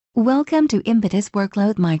Welcome to Impetus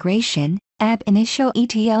Workload Migration, Ab Initio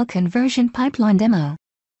ETL Conversion Pipeline Demo.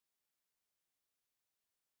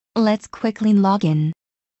 Let's quickly log in.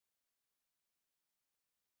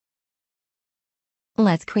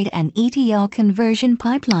 Let's create an ETL conversion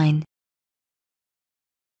pipeline.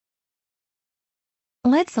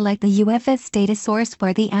 Let's select the UFS data source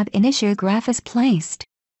where the Ab Initio graph is placed.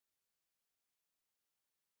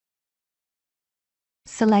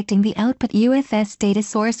 Selecting the output UFS data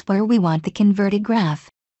source where we want the converted graph.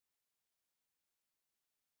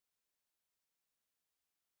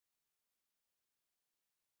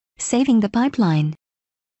 Saving the pipeline.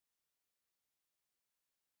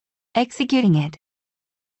 Executing it.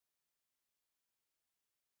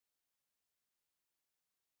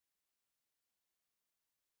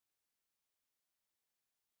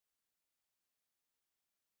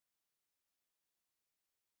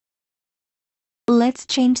 Let's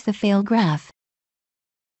change the fail graph.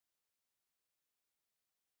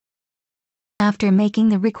 After making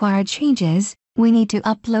the required changes, we need to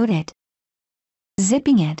upload it.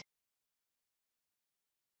 Zipping it.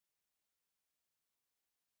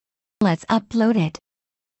 Let's upload it.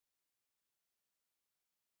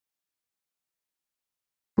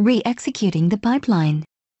 Re-executing the pipeline.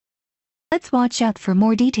 Let's watch out for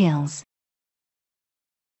more details.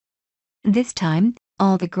 This time,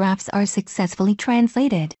 all the graphs are successfully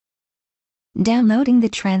translated. Downloading the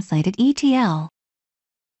translated ETL.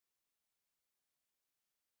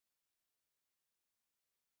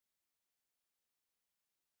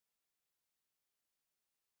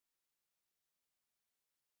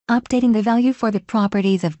 Updating the value for the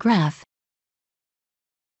properties of graph.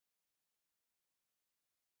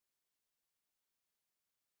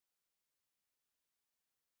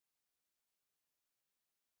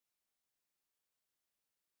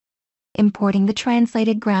 Importing the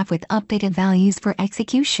translated graph with updated values for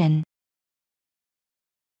execution.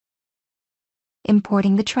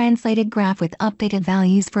 Importing the translated graph with updated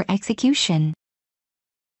values for execution.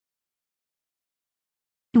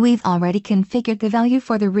 We've already configured the value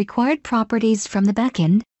for the required properties from the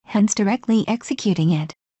backend, hence directly executing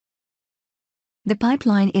it. The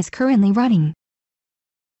pipeline is currently running.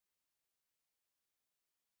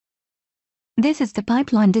 This is the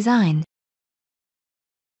pipeline design.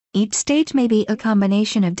 Each stage may be a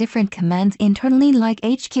combination of different commands internally like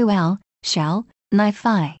HQL, shell,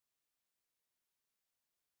 NiFi.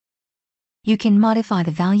 You can modify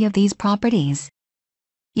the value of these properties.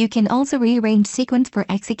 You can also rearrange sequence for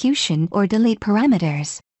execution or delete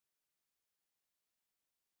parameters.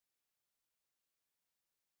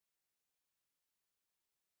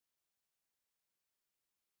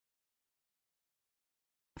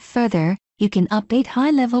 Further, you can update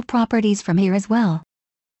high-level properties from here as well.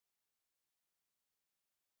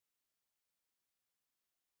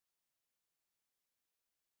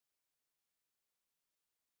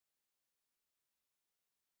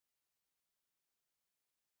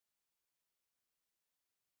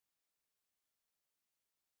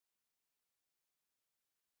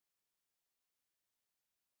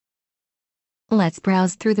 Let's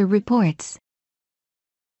browse through the reports.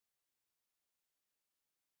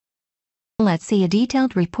 Let's see a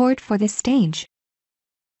detailed report for this stage.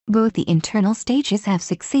 Both the internal stages have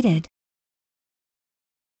succeeded.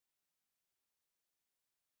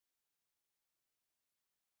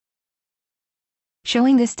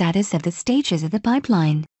 Showing the status of the stages of the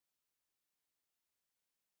pipeline.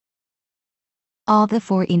 All the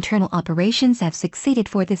 4 internal operations have succeeded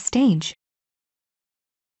for this stage.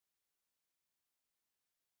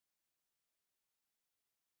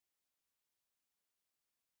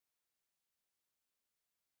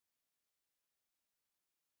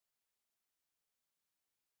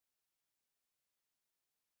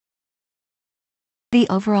 The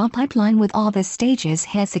overall pipeline with all the stages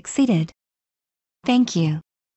has succeeded. Thank you.